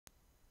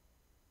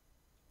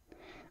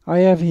I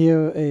have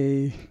here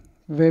a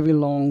very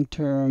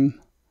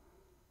long-term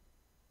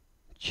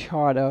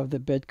chart of the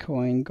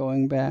Bitcoin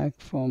going back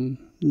from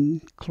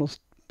close,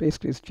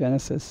 basically its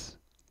genesis.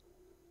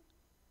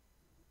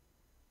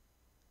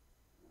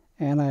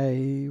 And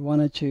I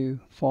wanted to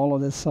follow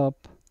this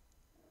up,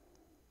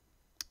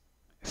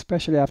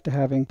 especially after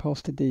having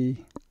posted the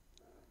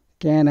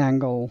Gann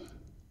Angle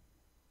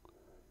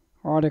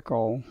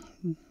article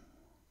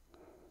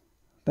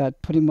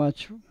that pretty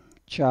much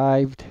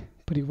jived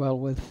pretty well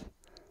with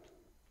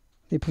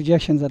the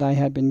projections that I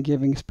had been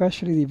giving,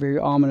 especially the very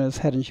ominous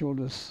head and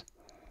shoulders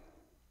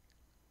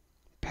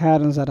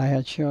patterns that I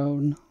had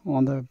shown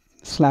on the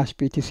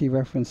 /BTC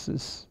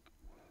references.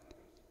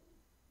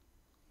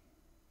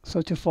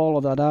 So to follow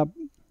that up,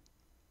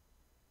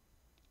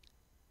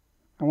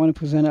 I want to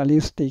present at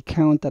least the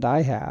count that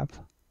I have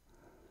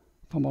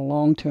from a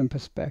long-term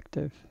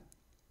perspective.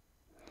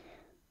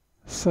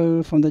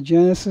 So from the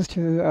genesis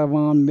to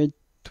around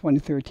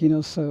mid-2013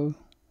 or so,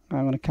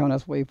 I'm going to count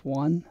as wave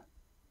 1,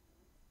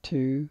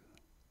 2,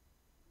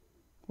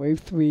 wave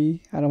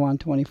 3 at around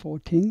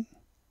 2014,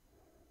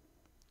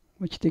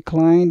 which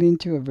declined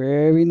into a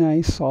very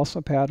nice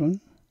salsa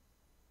pattern.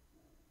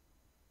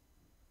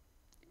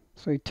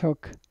 So it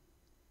took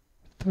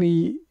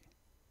 3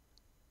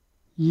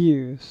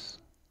 years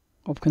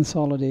of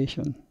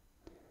consolidation.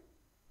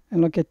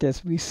 And look at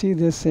this. We see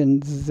this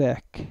in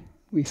ZEC.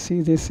 We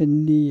see this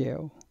in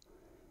NEO.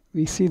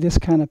 We see this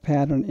kind of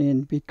pattern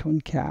in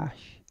Bitcoin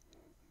Cash.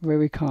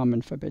 Very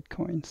common for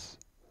Bitcoins.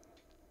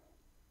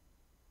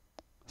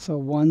 So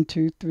 1,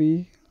 2,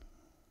 3.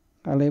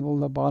 I label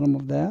the bottom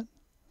of that.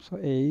 So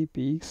A,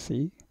 B,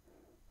 C.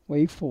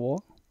 Wave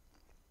 4.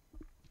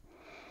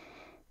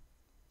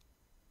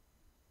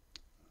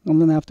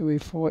 And then after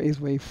wave 4 is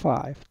wave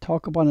 5.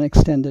 Talk about an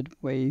extended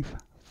wave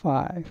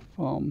 5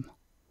 from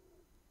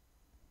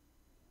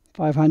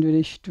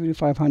 500-ish through to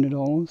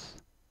 $500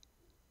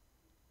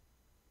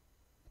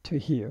 to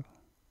here.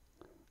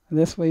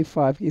 This wave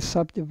 5 is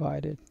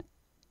subdivided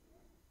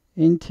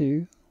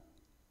into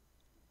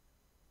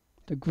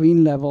the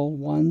green level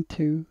 1,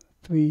 2,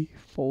 3,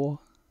 4,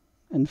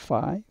 and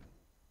 5.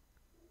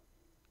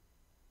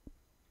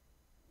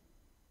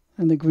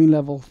 And the green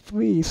level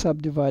 3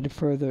 subdivided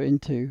further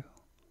into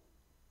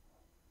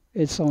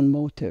its own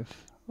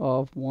motive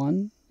of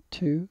 1,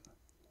 2,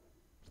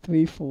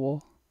 3,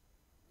 4,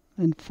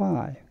 and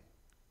 5.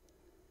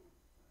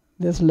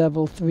 This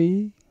level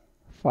 3,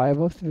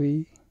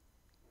 503,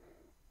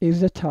 is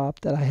the top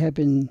that I have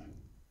been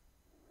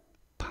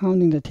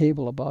pounding the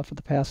table about for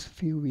the past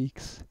few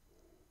weeks.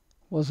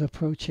 Was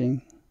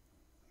approaching.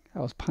 I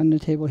was pounding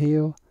the table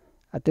here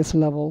at this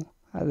level,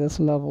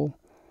 and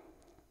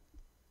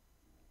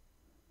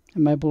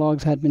my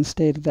blogs had been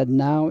stated that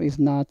now is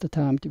not the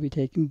time to be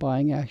taking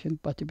buying action,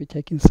 but to be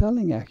taking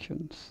selling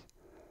actions.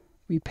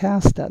 We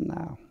passed that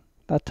now.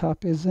 That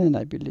top is in,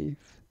 I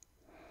believe.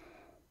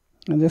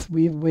 And this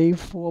wave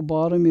 4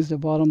 bottom is the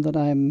bottom that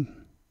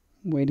I'm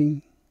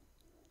waiting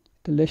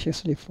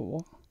deliciously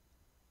for.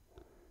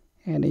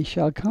 And it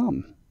shall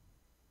come.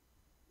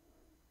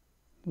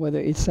 Whether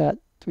it's at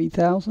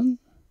 3,000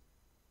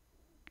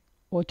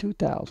 or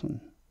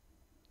 2,000.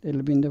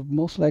 It'll be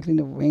most likely in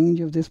the range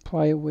of this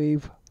prior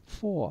wave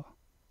 4.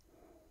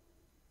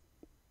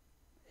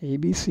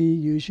 ABC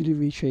usually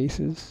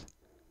retraces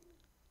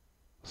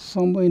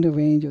somewhere in the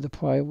range of the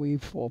prior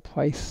wave 4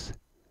 price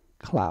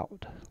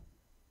cloud.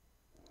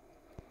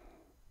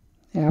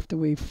 After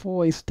wave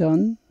 4 is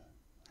done,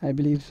 I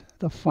believe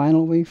the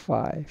final wave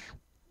 5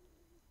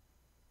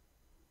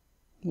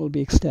 will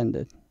be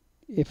extended.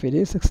 If it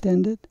is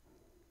extended,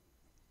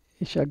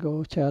 it shall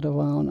go to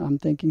around, I'm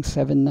thinking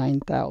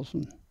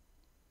 9,000.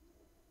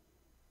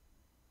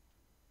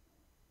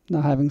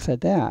 Now, having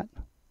said that,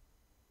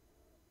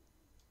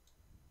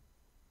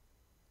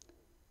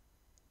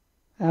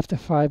 after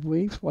 5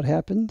 waves, what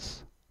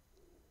happens?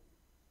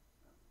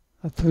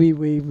 A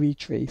 3-wave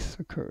retrace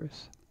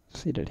occurs.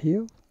 See that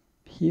here?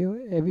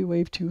 Here, every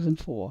wave 2 and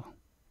 4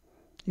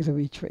 is a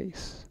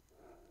retrace.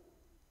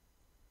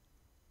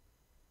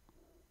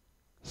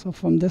 So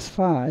from this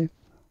 5,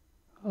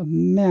 a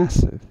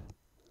massive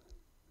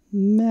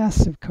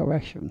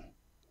correction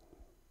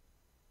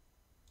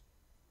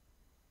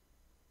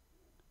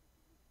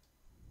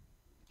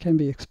can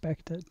be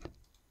expected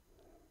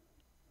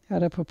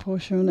at a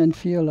proportion and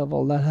fear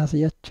level that has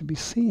yet to be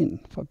seen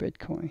for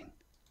Bitcoin.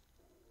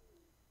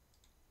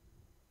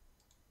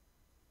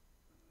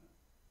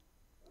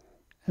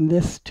 And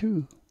this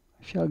too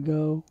shall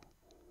go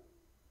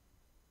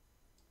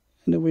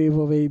in the wave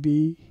of A,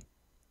 B,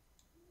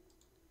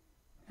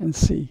 and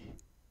C.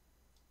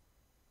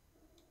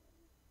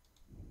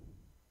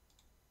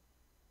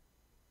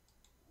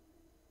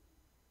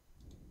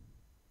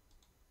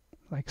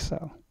 Like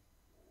so.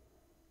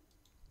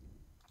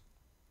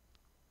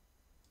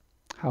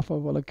 How far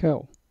will it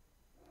go?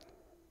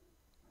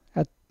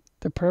 At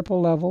the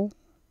purple level,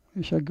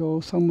 it shall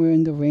go somewhere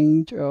in the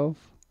range of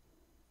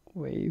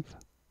wave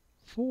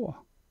 4.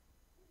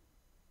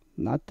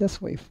 Not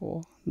this wave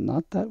 4,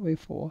 not that wave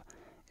 4.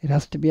 It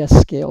has to be a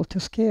scale to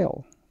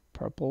scale,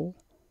 purple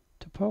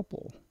to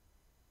purple.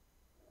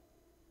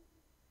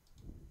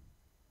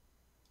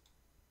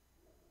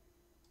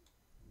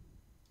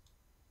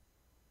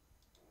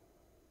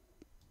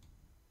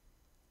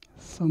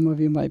 Some of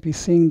you might be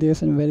seeing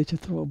this and ready to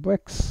throw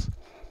bricks.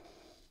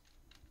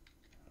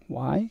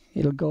 Why?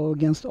 It'll go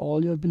against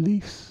all your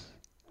beliefs.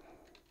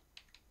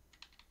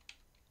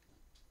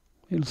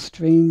 It'll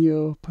strain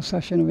your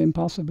perception of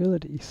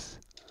impossibilities.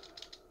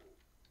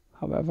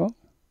 However,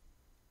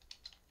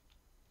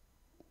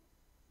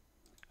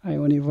 I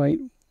only write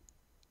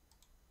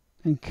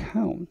and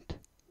count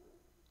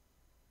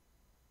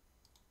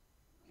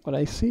what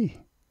I see.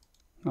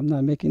 I'm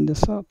not making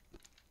this up.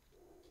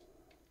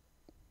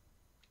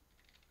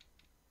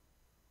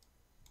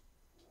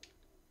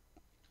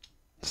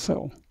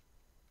 So,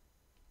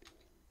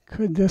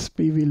 could this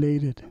be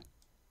related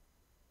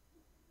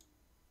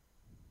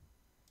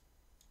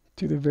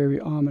to the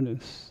very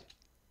ominous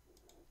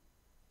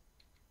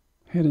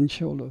Head and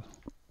Shoulder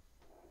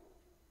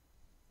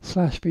 /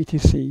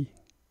 BTC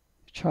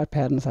chart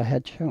patterns I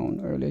had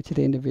shown earlier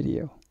today in the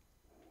video?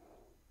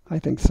 I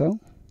think so.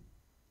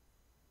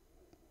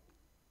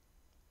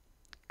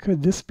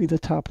 Could this be the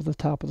top of the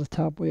top of the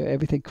top where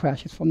everything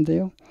crashes from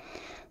there?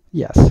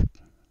 Yes,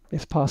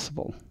 it's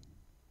possible.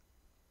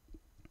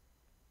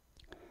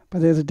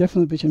 But there's a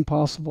difference between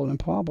possible and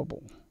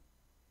probable.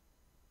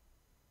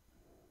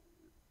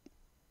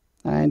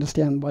 I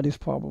understand what is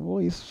probable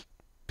is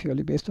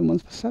purely based on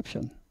one's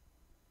perception.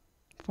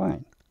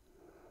 Fine.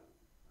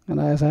 And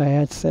as I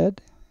had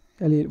said,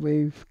 Elliott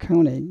wave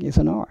counting is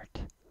an art,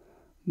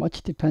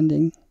 much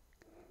depending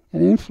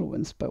and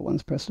influenced by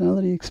one's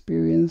personality,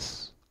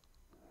 experience,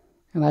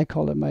 and I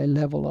call it my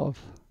level of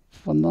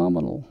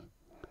phenomenal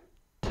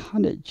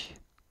tonnage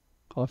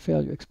of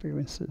failure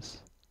experiences.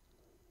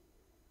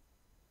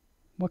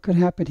 What could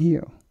happen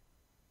here?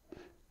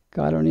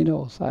 God only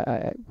knows.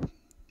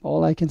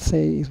 All I can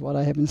say is what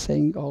I have been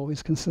saying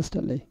always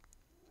consistently.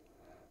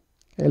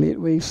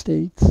 Elliott wave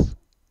states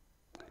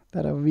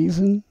that a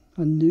reason,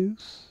 a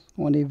news,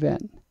 or an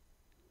event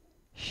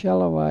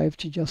shall arrive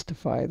to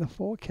justify the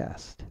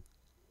forecast.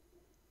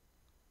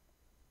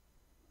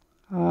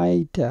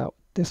 I doubt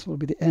this will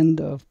be the end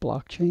of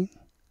blockchain.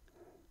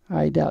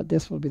 I doubt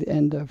this will be the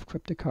end of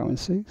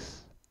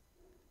cryptocurrencies.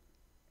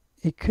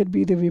 It could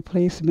be the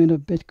replacement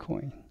of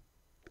Bitcoin,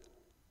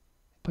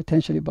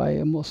 potentially by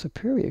a more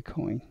superior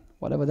coin,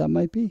 whatever that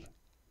might be.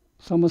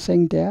 Some are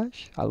saying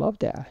Dash. I love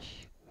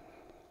Dash.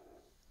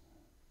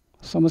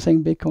 Some are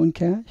saying Bitcoin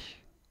Cash.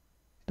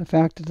 The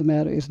fact of the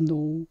matter is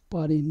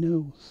nobody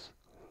knows.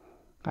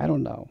 I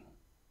don't know.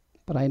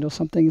 But I know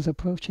something is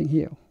approaching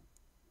here.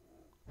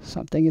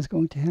 Something is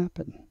going to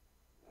happen.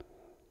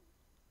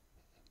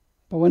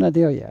 But we're not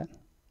there yet.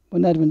 We're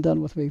not even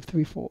done with wave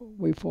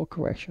 4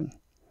 correction.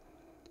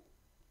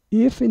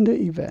 If in the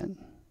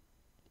event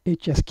it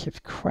just keeps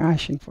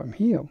crashing from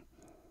here,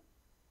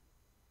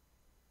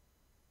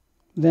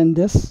 then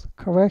this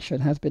correction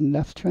has been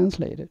left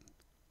translated.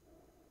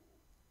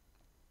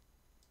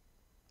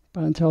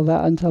 But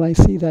until I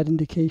see that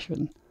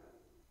indication,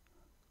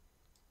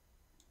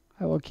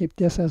 I will keep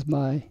this as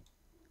my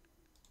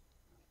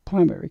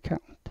primary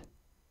count.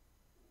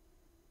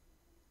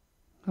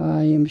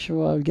 I am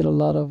sure I'll get a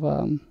lot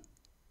of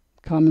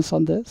comments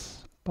on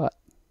this, but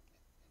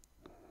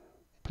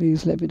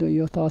please let me know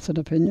your thoughts and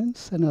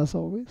opinions. And as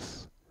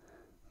always,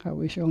 I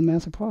wish you all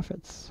massive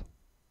profits.